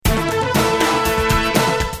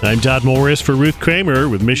I'm Todd Morris for Ruth Kramer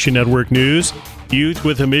with Mission Network News. Youth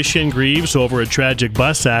with a Mission grieves over a tragic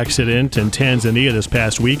bus accident in Tanzania this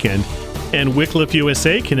past weekend. And Wycliffe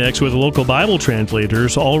USA connects with local Bible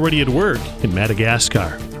translators already at work in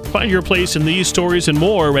Madagascar. Find your place in these stories and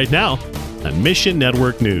more right now on Mission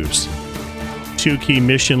Network News. Two key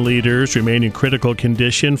mission leaders remain in critical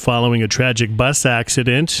condition following a tragic bus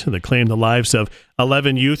accident that claimed the lives of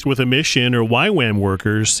 11 Youth with a Mission, or YWAM,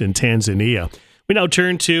 workers in Tanzania. We now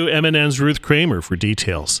turn to MNN's Ruth Kramer for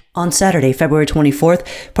details. On Saturday, February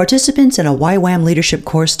 24th, participants in a YWAM leadership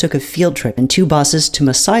course took a field trip in two buses to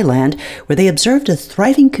Maasai Land, where they observed a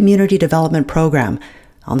thriving community development program.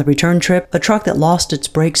 On the return trip, a truck that lost its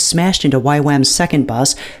brakes smashed into YWAM's second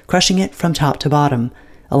bus, crushing it from top to bottom.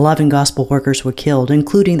 11 gospel workers were killed,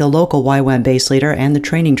 including the local YWAM base leader and the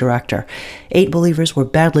training director. 8 believers were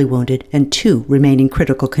badly wounded, and 2 remain in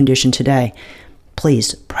critical condition today.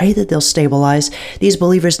 Please pray that they'll stabilize. These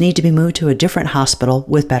believers need to be moved to a different hospital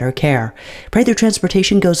with better care. Pray their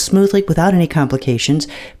transportation goes smoothly without any complications.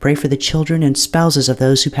 Pray for the children and spouses of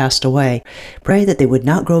those who passed away. Pray that they would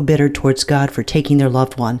not grow bitter towards God for taking their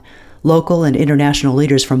loved one. Local and international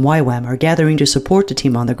leaders from YWAM are gathering to support the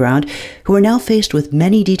team on the ground, who are now faced with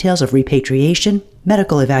many details of repatriation,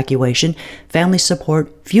 medical evacuation, family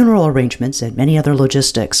support, funeral arrangements, and many other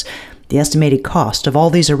logistics. The estimated cost of all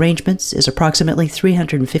these arrangements is approximately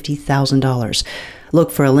 $350,000.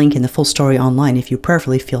 Look for a link in the full story online if you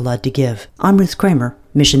prayerfully feel led to give. I'm Ruth Kramer,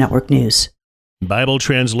 Mission Network News. Bible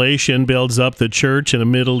translation builds up the church in a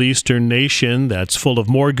Middle Eastern nation that's full of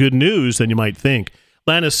more good news than you might think.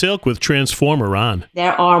 Lana Silk with Transform Iran.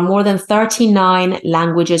 There are more than 39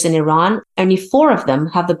 languages in Iran. Only 4 of them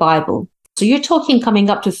have the Bible. So you're talking coming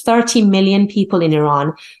up to 30 million people in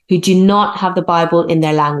Iran who do not have the Bible in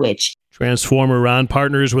their language. Transform Iran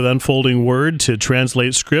partners with Unfolding Word to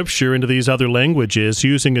translate Scripture into these other languages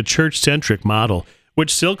using a church-centric model,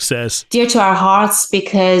 which Silk says, dear to our hearts,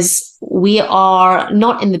 because we are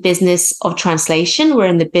not in the business of translation. We're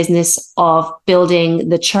in the business of building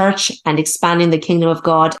the church and expanding the kingdom of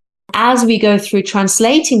God. As we go through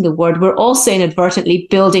translating the word, we're also inadvertently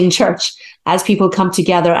building church as people come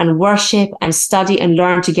together and worship and study and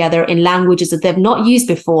learn together in languages that they've not used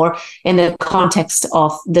before in the context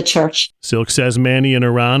of the church. Silk says many in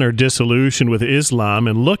Iran are disillusioned with Islam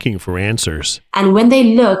and looking for answers. And when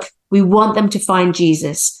they look, we want them to find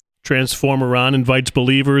Jesus. Transform Iran invites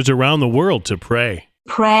believers around the world to pray.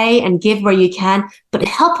 Pray and give where you can, but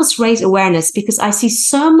help us raise awareness, because I see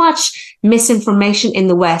so much misinformation in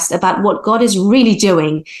the West about what God is really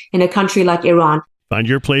doing in a country like Iran. Find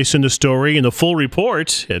your place in the story and the full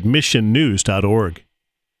report at missionnews.org.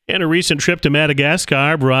 And a recent trip to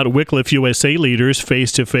Madagascar brought Wycliffe USA leaders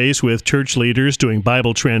face-to-face with church leaders doing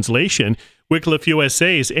Bible translation. Wycliffe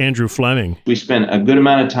USA's Andrew Fleming. We spent a good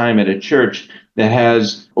amount of time at a church that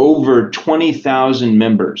has over 20,000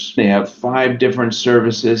 members. They have 5 different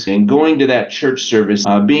services. And going to that church service,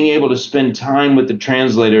 being able to spend time with the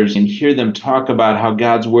translators and hear them talk about how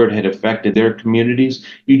God's word had affected their communities,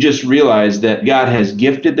 you just realize that God has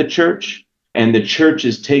gifted the church, and the church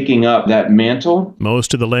is taking up that mantle.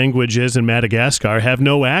 Most of the languages in Madagascar have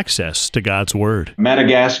no access to God's word.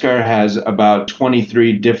 Madagascar has about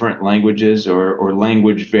 23 different languages or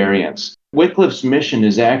language variants. Wycliffe's mission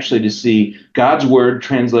is actually to see God's word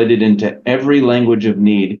translated into every language of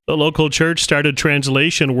need. The local church started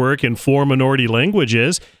translation work in 4 minority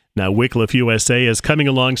languages. Now, Wycliffe USA is coming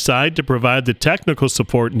alongside to provide the technical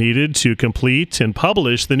support needed to complete and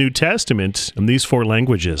publish the New Testament in these 4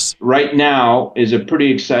 languages. Right now is a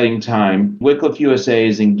pretty exciting time. Wycliffe USA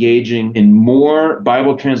is engaging in more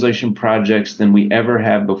Bible translation projects than we ever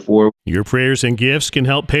have before. Your prayers and gifts can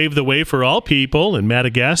help pave the way for all people in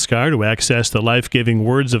Madagascar to access the life-giving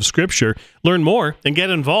words of Scripture. Learn more and get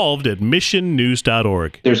involved at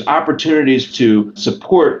missionnews.org. There's opportunities to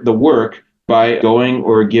support the work by going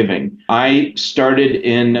or giving. I started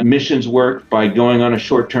in missions work by going on a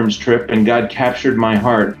short-term trip, and God captured my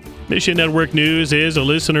heart. Mission Network News is a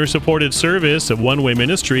listener-supported service of One Way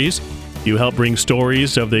Ministries. You help bring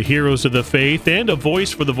stories of the heroes of the faith and a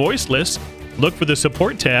voice for the voiceless. Look for the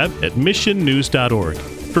support tab at missionnews.org.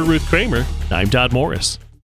 For Ruth Kramer, I'm Todd Morris.